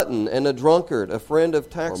glutton and a drunkard, a friend of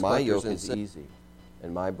tax collectors. For my yoke is easy,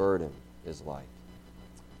 and my burden is light.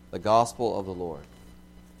 The gospel of the Lord.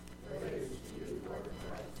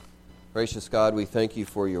 Gracious God, we thank you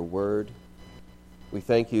for your word. We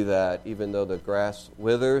thank you that even though the grass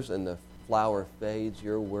withers and the flower fades,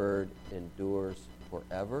 your word endures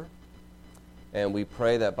forever. And we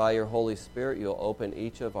pray that by your Holy Spirit, you'll open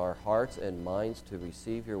each of our hearts and minds to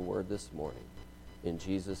receive your word this morning. In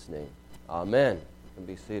Jesus' name, amen. And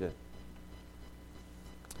be seated.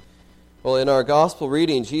 Well, in our gospel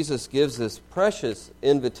reading, Jesus gives this precious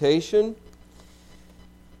invitation.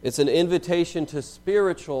 It's an invitation to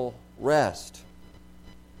spiritual rest.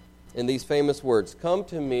 In these famous words, "Come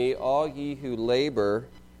to me, all ye who labor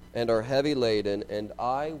and are heavy laden, and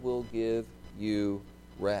I will give you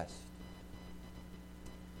rest."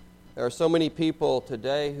 There are so many people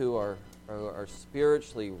today who are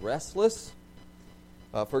spiritually restless.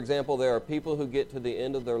 For example, there are people who get to the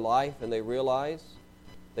end of their life and they realize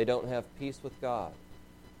they don't have peace with God.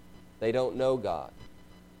 They don't know God.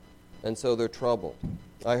 And so they're troubled.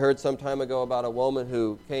 I heard some time ago about a woman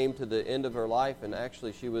who came to the end of her life, and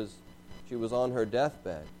actually she was on her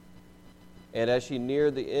deathbed. And as she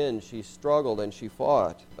neared the end, she struggled and she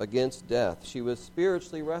fought against death. She was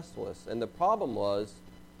spiritually restless. And the problem was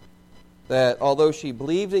that although she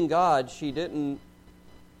believed in God, she didn't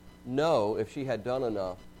know if she had done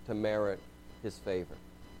enough to merit his favor.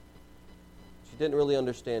 She didn't really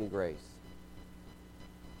understand grace.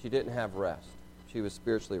 She didn't have rest. She was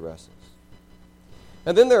spiritually restless.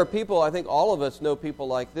 And then there are people, I think all of us know people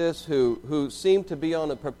like this, who seem to be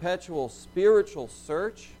on a perpetual spiritual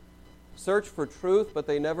search for truth, but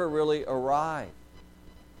they never really arrive.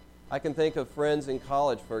 I can think of friends in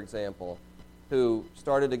college, for example, who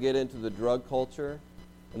started to get into the drug culture,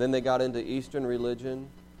 and then they got into Eastern religion,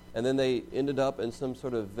 and then they ended up in some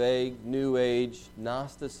sort of vague New Age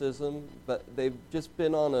Gnosticism, but they've just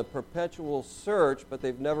been on a perpetual search, but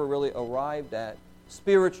they've never really arrived at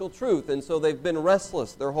spiritual truth, and so they've been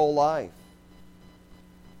restless their whole life.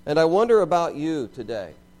 And I wonder about you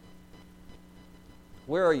today.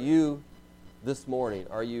 Where are you this morning?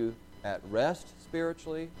 Are you at rest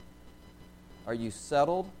spiritually? Are you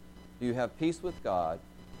settled? Do you have peace with God?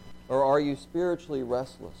 Or are you spiritually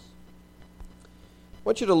restless? I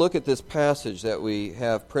want you to look at this passage that we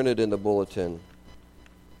have printed in the bulletin.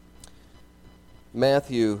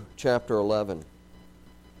 Matthew chapter 11.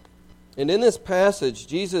 And in this passage,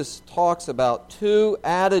 Jesus talks about two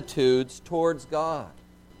attitudes towards God.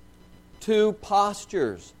 Two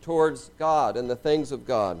postures towards God and the things of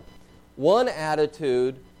God. One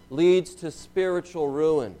attitude leads to spiritual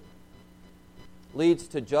ruin, leads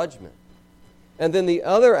to judgment. And then the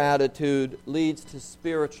other attitude leads to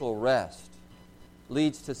spiritual rest,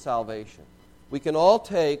 leads to salvation. We can all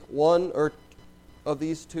take one or of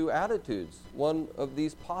these two attitudes, one of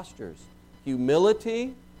these postures,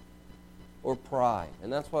 humility or pride.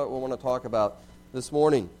 And that's what we want to talk about this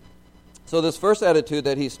morning. So this first attitude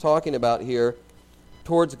that he's talking about here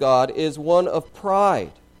towards God is one of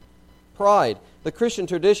pride. Pride. The Christian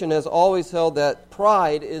tradition has always held that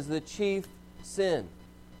pride is the chief sin.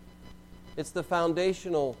 It's the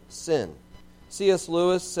foundational sin. C.S.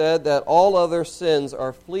 Lewis said that all other sins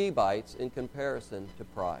are flea bites in comparison to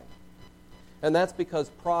pride. And that's because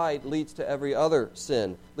pride leads to every other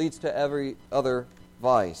sin, leads to every other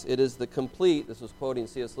vice. It is the complete, this was quoting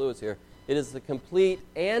C.S. Lewis here, it is the complete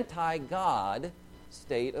anti-God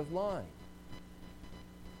state of mind.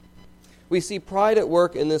 We see pride at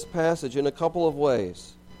work in this passage in a couple of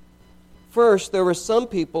ways. First, there were some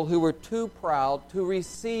people who were too proud to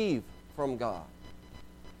receive from God.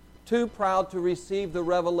 Too proud to receive the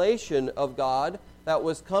revelation of God that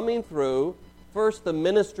was coming through, first, the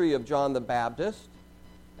ministry of John the Baptist,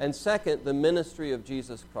 and second, the ministry of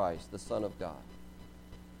Jesus Christ, the Son of God.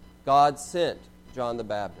 God sent John the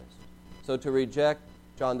Baptist. So to reject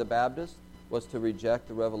John the Baptist was to reject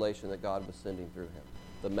the revelation that God was sending through him,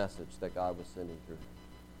 the message that God was sending through him.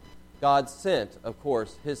 God sent, of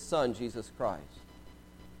course, his Son, Jesus Christ.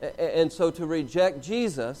 And so to reject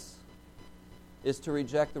Jesus is to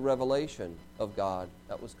reject the revelation of God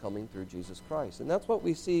that was coming through Jesus Christ. And that's what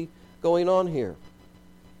we see going on here.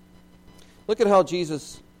 Look at how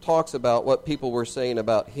Jesus talks about what people were saying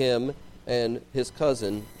about him and his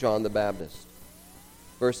cousin, John the Baptist.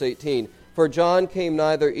 Verse 18, "For John came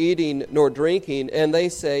neither eating nor drinking, and they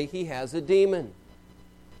say he has a demon."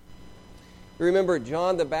 You remember,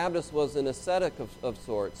 John the Baptist was an ascetic of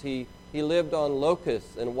sorts. He lived on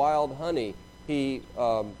locusts and wild honey. He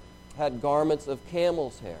had garments of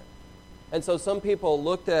camel's hair. And so some people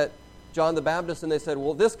looked at John the Baptist and they said,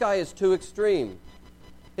 well, this guy is too extreme.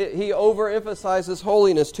 He overemphasizes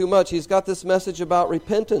holiness too much. He's got this message about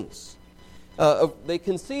repentance. They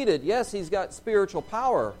conceded, yes, he's got spiritual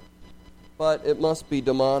power, but it must be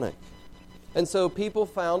demonic. And so some people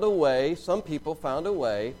found a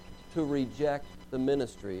way to reject the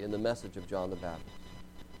ministry and the message of John the Baptist.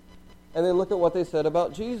 And then look at what they said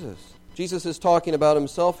about Jesus. Jesus is talking about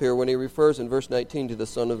himself here when he refers in verse 19 to the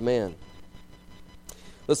Son of Man.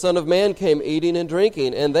 The Son of Man came eating and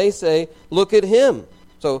drinking, and they say, look at him.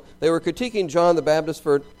 So they were critiquing John the Baptist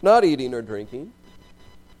for not eating or drinking.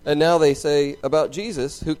 And now they say about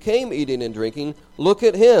Jesus, who came eating and drinking, look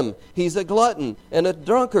at him. He's a glutton and a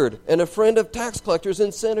drunkard and a friend of tax collectors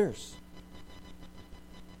and sinners.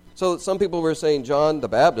 So some people were saying John the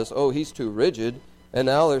Baptist, oh, he's too rigid. And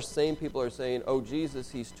now there's same people are saying, oh, Jesus,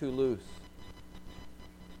 he's too loose.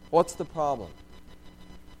 What's the problem?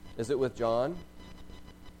 Is it with John?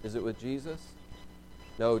 Is it with Jesus?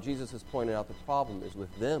 No, Jesus is pointing out the problem is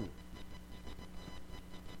with them.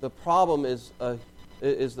 The problem is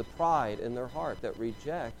the pride in their heart that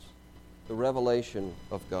rejects the revelation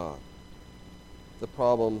of God. The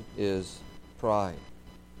problem is pride.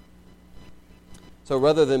 So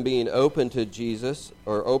rather than being open to Jesus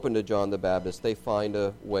or open to John the Baptist, they find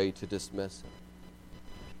a way to dismiss him.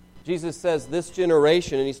 Jesus says this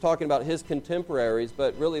generation, and he's talking about his contemporaries,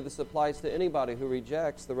 but really this applies to anybody who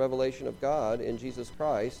rejects the revelation of God in Jesus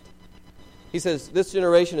Christ. He says this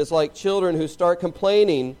generation is like children who start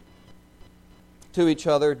complaining to each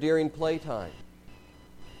other during playtime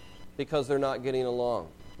because they're not getting along.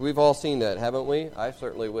 We've all seen that, haven't we? I've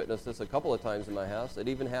certainly witnessed this a couple of times in my house. It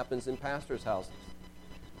even happens in pastors' houses,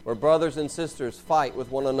 where brothers and sisters fight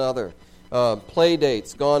with one another. Play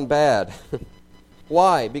dates gone bad.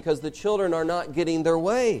 Why? Because the children are not getting their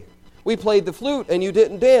way. We played the flute and you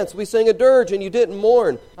didn't dance. We sang a dirge and you didn't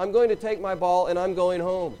mourn. I'm going to take my ball and I'm going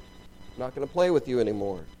home. I'm not going to play with you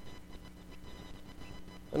anymore.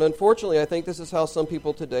 And unfortunately, I think this is how some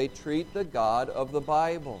people today treat the God of the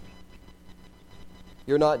Bible.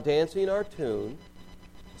 You're not dancing our tune,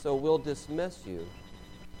 so we'll dismiss you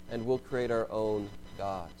and we'll create our own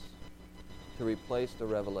gods to replace the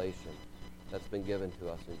revelation that's been given to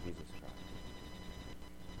us in Jesus Christ.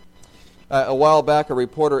 A while back, a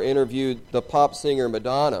reporter interviewed the pop singer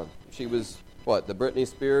Madonna. She was, the Britney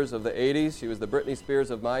Spears of the 80s? She was the Britney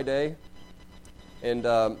Spears of my day. And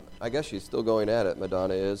I guess she's still going at it,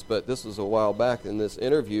 Madonna is, but this was a while back. In this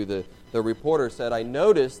interview, the reporter said, I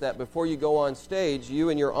noticed that before you go on stage, you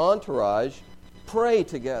and your entourage pray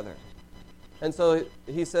together. And so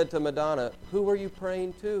he said to Madonna, who were you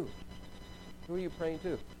praying to? Who are you praying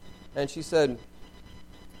to? And she said,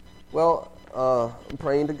 well, I'm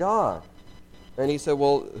praying to God. And he said,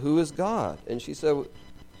 well, who is God? And she said,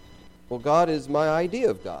 well, God is my idea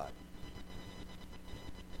of God.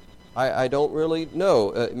 I don't really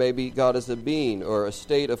know. Maybe God is a being or a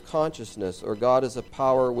state of consciousness, or God is a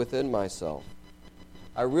power within myself.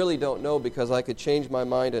 I really don't know because I could change my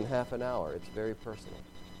mind in half an hour. It's very personal.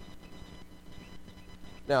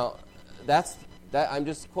 Now, I'm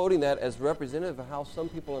just quoting that as representative of how some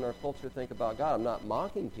people in our culture think about God. I'm not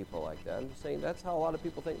mocking people like that. I'm just saying that's how a lot of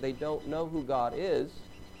people think. They don't know who God is.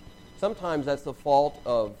 Sometimes that's the fault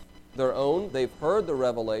of their own. They've heard the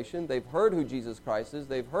revelation. They've heard who Jesus Christ is.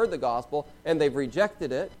 They've heard the gospel, and they've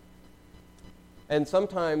rejected it. And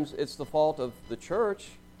sometimes it's the fault of the church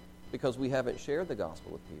because we haven't shared the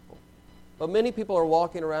gospel with people. But many people are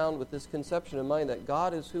walking around with this conception in mind that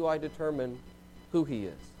God is who I determine who he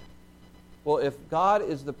is. Well, if God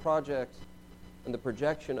is the project and the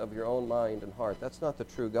projection of your own mind and heart, that's not the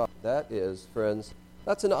true God. That is, friends,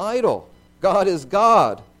 that's an idol. God is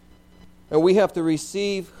God. And we have to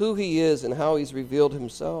receive who he is and how he's revealed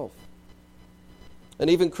himself. And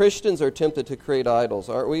even Christians are tempted to create idols,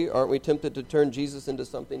 aren't we? Aren't we tempted to turn Jesus into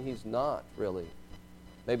something he's not, really?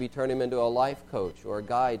 Maybe turn him into a life coach or a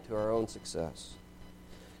guide to our own success.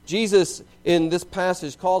 Jesus, in this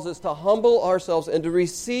passage, calls us to humble ourselves and to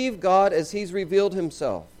receive God as he's revealed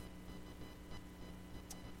himself.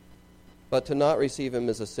 But to not receive him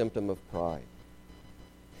is a symptom of pride.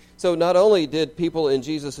 So not only did people in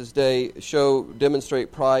Jesus' day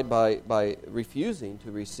demonstrate pride by refusing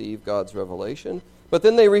to receive God's revelation, but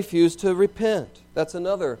then they refused to repent. That's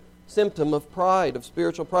another symptom of pride, of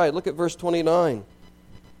spiritual pride. Look at verse 29.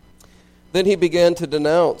 Then he began to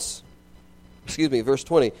denounce, verse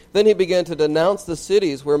 20. Then he began to denounce the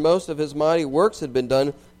cities where most of his mighty works had been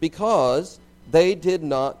done because they did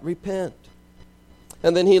not repent.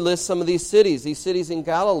 And then he lists some of these cities in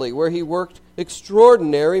Galilee where he worked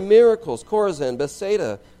extraordinary miracles. Chorazin,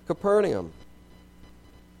 Bethsaida, Capernaum.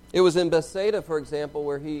 It was in Bethsaida, for example,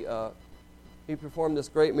 where he performed this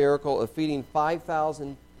great miracle of feeding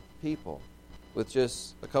 5,000 people with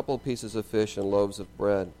just a couple of pieces of fish and loaves of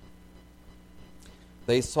bread.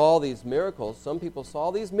 They saw these miracles. Some people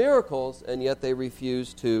saw these miracles, and yet they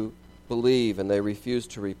refused to believe, and they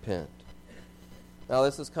refused to repent. Now,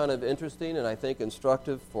 this is kind of interesting and I think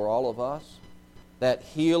instructive for all of us, that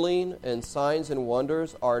healing and signs and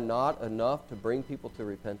wonders are not enough to bring people to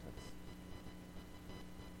repentance.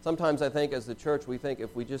 Sometimes I think as the church, we think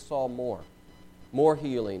if we just saw more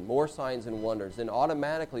healing, more signs and wonders, then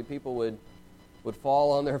automatically people would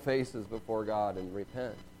fall on their faces before God and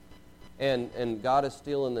repent. And God is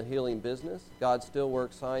still in the healing business. God still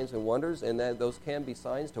works signs and wonders, and those can be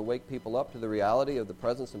signs to wake people up to the reality of the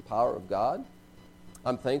presence and power of God.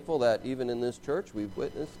 I'm thankful that even in this church we've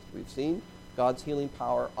seen God's healing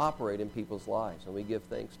power operate in people's lives, and we give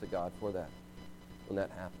thanks to God for that when that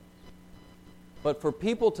happens. But for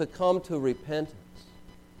people to come to repentance,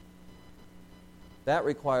 that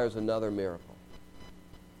requires another miracle.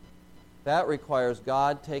 That requires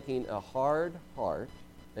God taking a hard heart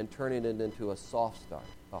and turning it into a soft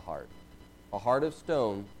heart. A heart of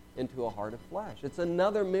stone into a heart of flesh. It's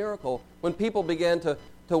another miracle when people begin to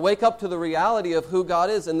wake up to the reality of who God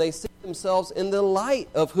is and they see themselves in the light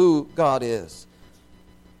of who God is.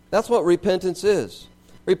 That's what repentance is.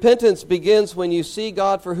 Repentance begins when you see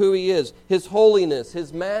God for who He is, His holiness,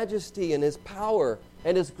 His majesty, and His power,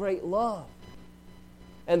 and His great love.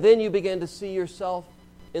 And then you begin to see yourself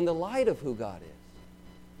in the light of who God is.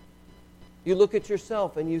 You look at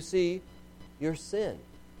yourself and you see your sin.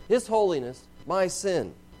 His holiness, my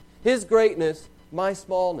sin. His greatness, my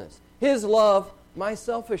smallness. His love, my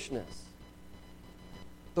selfishness.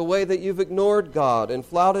 The way that you've ignored God and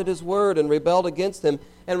flouted His word and rebelled against Him.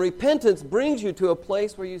 And repentance brings you to a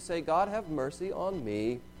place where you say, God, have mercy on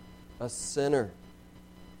me, a sinner.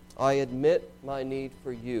 I admit my need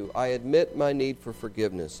for you. I admit my need for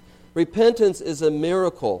forgiveness. Repentance is a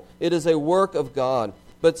miracle. It is a work of God.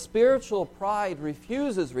 But spiritual pride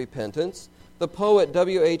refuses repentance. The poet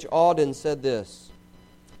W.H. Auden said this,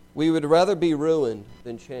 "We would rather be ruined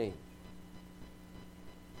than changed."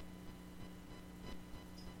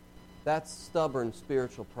 That's stubborn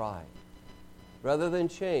spiritual pride. Rather than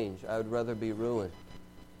change, I would rather be ruined.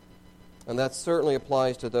 And that certainly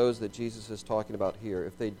applies to those that Jesus is talking about here.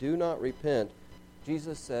 If they do not repent,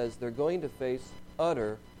 Jesus says they're going to face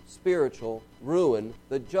utter spiritual ruin,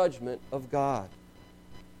 the judgment of God.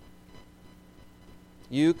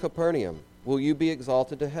 You, Capernaum, will you be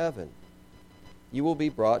exalted to heaven? You will be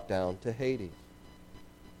brought down to Hades.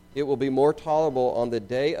 It will be more tolerable on the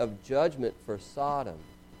day of judgment for Sodom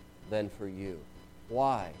than for you.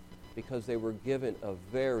 Why? Because they were given a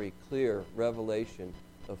very clear revelation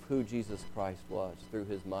of who Jesus Christ was through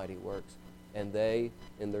His mighty works. And they,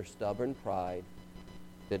 in their stubborn pride,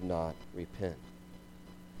 did not repent.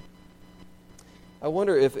 I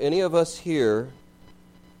wonder if any of us here,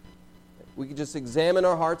 we could just examine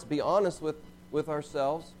our hearts, be honest with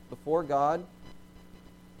ourselves before God,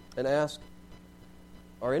 and ask,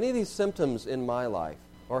 are any of these symptoms in my life?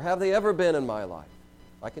 Or have they ever been in my life?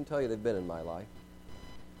 I can tell you they've been in my life.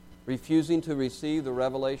 Refusing to receive the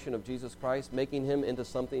revelation of Jesus Christ, making Him into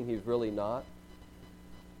something He's really not.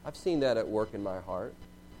 I've seen that at work in my heart.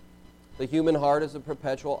 The human heart is a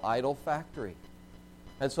perpetual idol factory.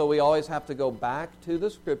 And so we always have to go back to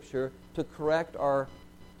the Scripture to correct our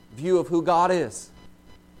view of who God is.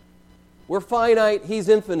 We're finite, He's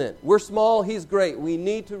infinite. We're small, He's great. We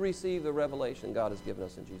need to receive the revelation God has given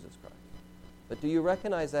us in Jesus Christ. But do you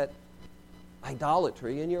recognize that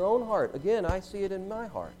idolatry in your own heart? Again, I see it in my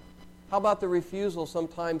heart. How about the refusal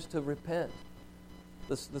sometimes to repent?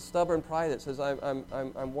 The stubborn pride that says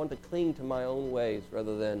I'm one to cling to my own ways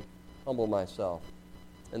rather than humble myself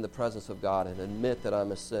in the presence of God and admit that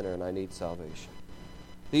I'm a sinner and I need salvation.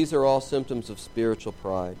 These are all symptoms of spiritual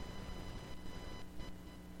pride.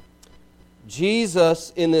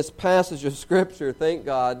 Jesus, in this passage of Scripture, thank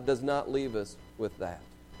God, does not leave us with that.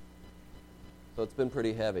 So it's been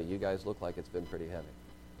pretty heavy. You guys look like it's been pretty heavy.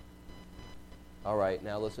 All right,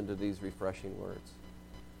 now listen to these refreshing words.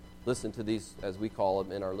 Listen to these, as we call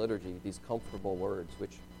them in our liturgy, these comfortable words,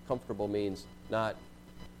 which comfortable means not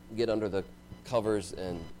get under the covers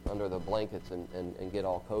and under the blankets and get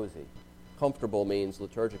all cozy. Comfortable means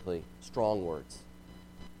liturgically strong words,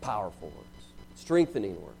 powerful words,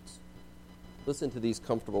 strengthening words. Listen to these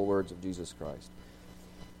comfortable words of Jesus Christ.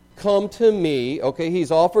 Come to me. Okay,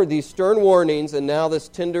 He's offered these stern warnings and now this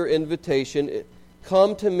tender invitation.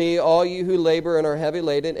 Come to me, all you who labor and are heavy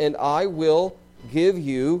laden, and I will give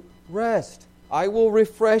you rest. I will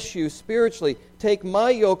refresh you spiritually. Take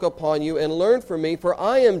my yoke upon you and learn from me, for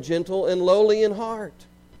I am gentle and lowly in heart.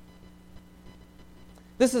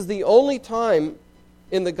 This is the only time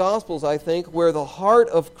in the Gospels, I think, where the heart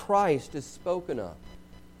of Christ is spoken of.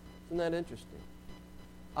 Isn't that interesting?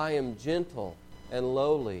 I am gentle and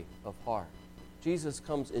lowly of heart. Jesus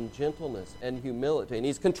comes in gentleness and humility, and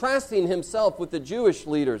he's contrasting himself with the Jewish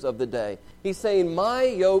leaders of the day. He's saying, my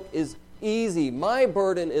yoke is easy, my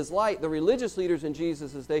burden is light. The religious leaders in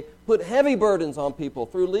Jesus' day put heavy burdens on people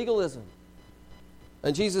through legalism.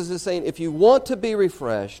 And Jesus is saying, if you want to be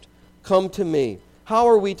refreshed, come to me. How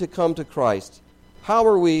are we to come to Christ? How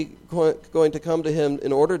are we going to come to him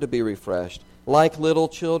in order to be refreshed? Like little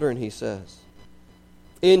children, he says.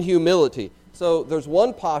 In humility. So there's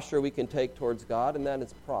one posture we can take towards God, and that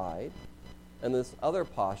is pride. And this other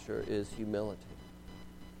posture is humility.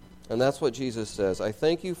 And that's what Jesus says. I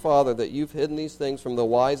thank you, Father, that you've hidden these things from the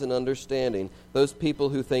wise and understanding, those people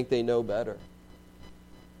who think they know better.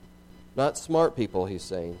 Not smart people, he's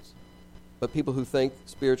saying, but people who think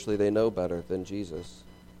spiritually they know better than Jesus.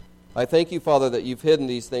 I thank you, Father, that you've hidden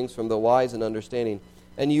these things from the wise and understanding,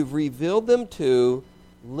 and you've revealed them to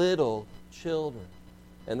little children.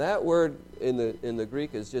 And that word in the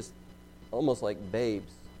Greek is just almost like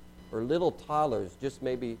babes or little toddlers, just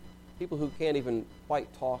maybe people who can't even quite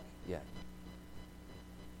talk yet.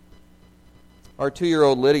 Our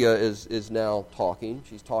 2-year-old Lydia is now talking.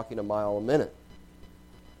 She's talking a mile a minute.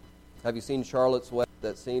 Have you seen Charlotte's Web,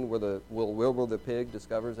 that scene where Wilbur the pig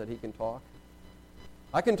discovers that he can talk?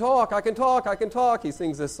 I can talk, I can talk, I can talk. He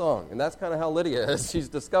sings this song. And that's kind of how Lydia is. She's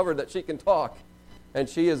discovered that she can talk. And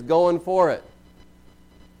she is going for it.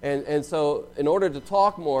 And so in order to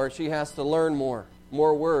talk more, she has to learn more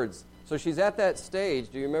words. So she's at that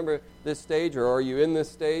stage. Do you remember this stage, or are you in this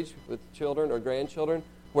stage with children or grandchildren,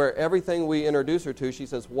 where everything we introduce her to, she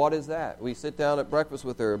says, what is that? We sit down at breakfast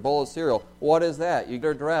with her, a bowl of cereal. What is that? You get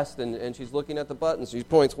her dressed, and she's looking at the buttons. She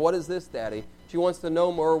points, what is this, Daddy? She wants to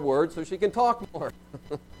know more words so she can talk more.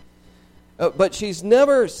 But she's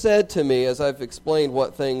never said to me, as I've explained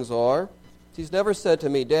what things are, she's never said to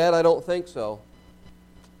me, Dad, I don't think so.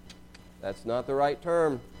 That's not the right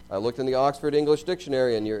term. I looked in the Oxford English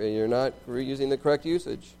Dictionary, and you're not using the correct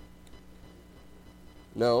usage.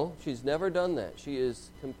 No, she's never done that. She is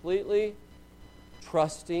completely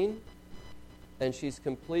trusting, and she's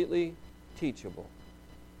completely teachable.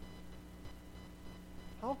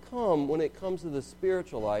 How come when it comes to the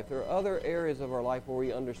spiritual life, there are other areas of our life where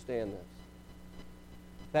we understand this?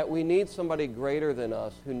 That we need somebody greater than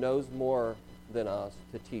us who knows more than us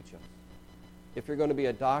to teach us. If you're going to be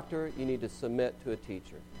a doctor, you need to submit to a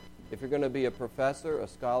teacher. If you're going to be a professor, a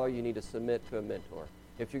scholar, you need to submit to a mentor.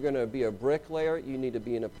 If you're going to be a bricklayer, you need to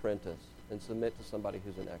be an apprentice and submit to somebody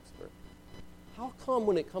who's an expert. How come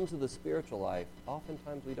when it comes to the spiritual life,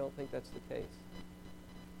 oftentimes we don't think that's the case?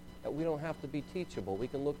 That we don't have to be teachable. We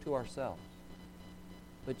can look to ourselves.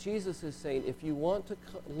 But Jesus is saying, if you want to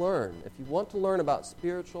learn about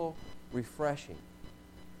spiritual refreshing,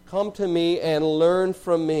 come to me and learn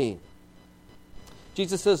from me.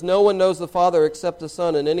 Jesus says, no one knows the Father except the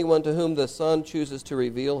Son, and anyone to whom the Son chooses to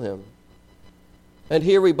reveal him. And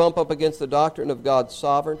here we bump up against the doctrine of God's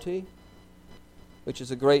sovereignty, which is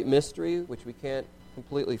a great mystery, which we can't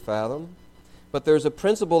completely fathom. But there's a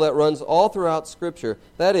principle that runs all throughout Scripture.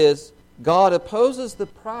 That is, God opposes the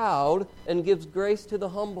proud and gives grace to the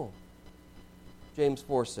humble. James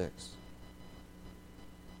 4:6.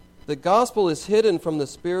 The gospel is hidden from the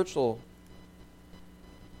spiritually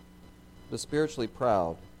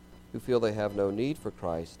proud who feel they have no need for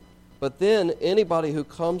Christ. But then anybody who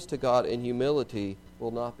comes to God in humility will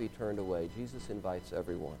not be turned away. Jesus invites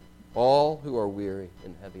everyone, all who are weary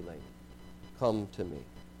and heavy laden, come to me.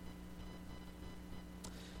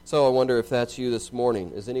 So I wonder if that's you this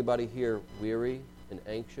morning. Is anybody here weary and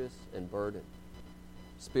anxious and burdened,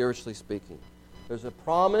 spiritually speaking? There's a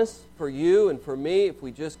promise for you and for me. If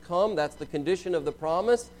we just come, that's the condition of the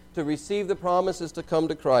promise. To receive the promise is to come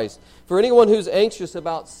to Christ. For anyone who's anxious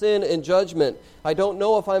about sin and judgment, I don't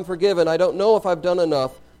know if I'm forgiven, I don't know if I've done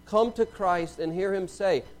enough, come to Christ and hear him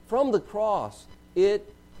say, from the cross,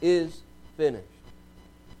 it is finished.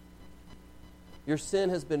 Your sin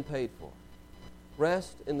has been paid for.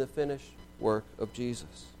 Rest in the finished work of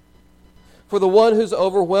Jesus. For the one who's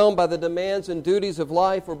overwhelmed by the demands and duties of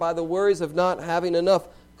life or by the worries of not having enough,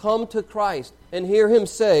 come to Christ and hear him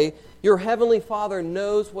say, your heavenly Father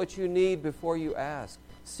knows what you need before you ask.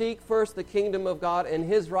 Seek first the kingdom of God and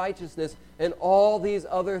his righteousness, and all these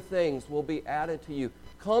other things will be added to you.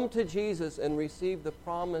 Come to Jesus and receive the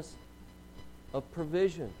promise of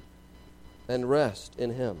provision and rest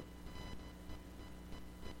in him.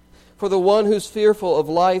 For the one who's fearful of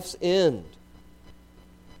life's end,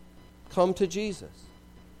 come to Jesus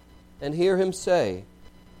and hear him say,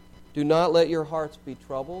 do not let your hearts be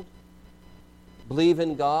troubled. Believe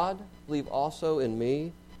in God, believe also in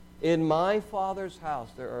me. In my Father's house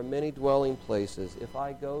there are many dwelling places. If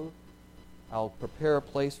I go, I'll prepare a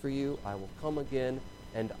place for you. I will come again,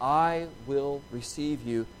 and I will receive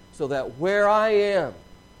you, so that where I am,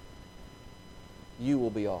 you will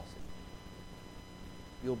be also.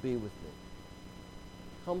 You'll be with me.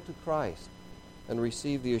 Come to Christ and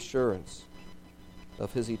receive the assurance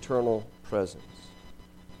of His eternal presence.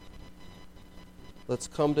 Let's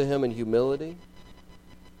come to Him in humility.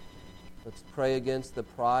 Let's pray against the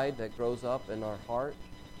pride that grows up in our heart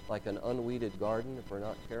like an unweeded garden if we're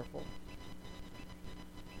not careful.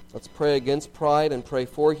 Let's pray against pride and pray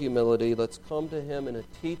for humility. Let's come to Him in a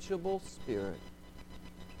teachable spirit,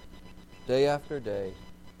 day after day,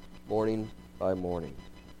 morning by morning,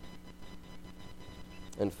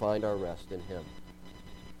 and find our rest in Him.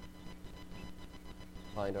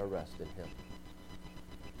 Find our rest in Him.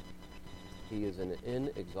 He is an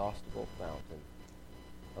inexhaustible fountain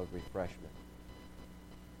of refreshment.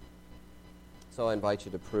 So I invite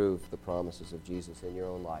you to prove the promises of Jesus in your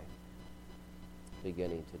own life,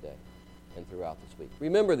 beginning today and throughout this week.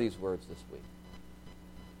 Remember these words this week.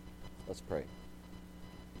 Let's pray.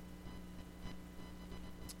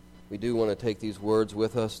 We do want to take these words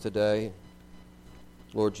with us today.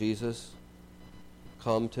 Lord Jesus,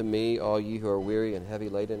 come to me, all ye who are weary and heavy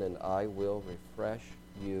laden, and I will refresh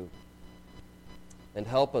you. And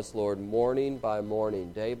help us, Lord, morning by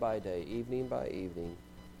morning, day by day, evening by evening,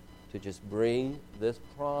 to just bring this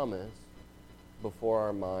promise before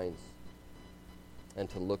our minds and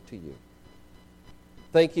to look to you.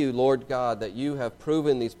 Thank you, Lord God, that you have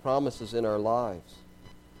proven these promises in our lives.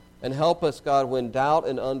 And help us, God, when doubt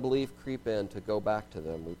and unbelief creep in, to go back to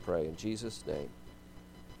them, we pray. In Jesus' name,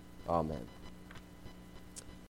 amen.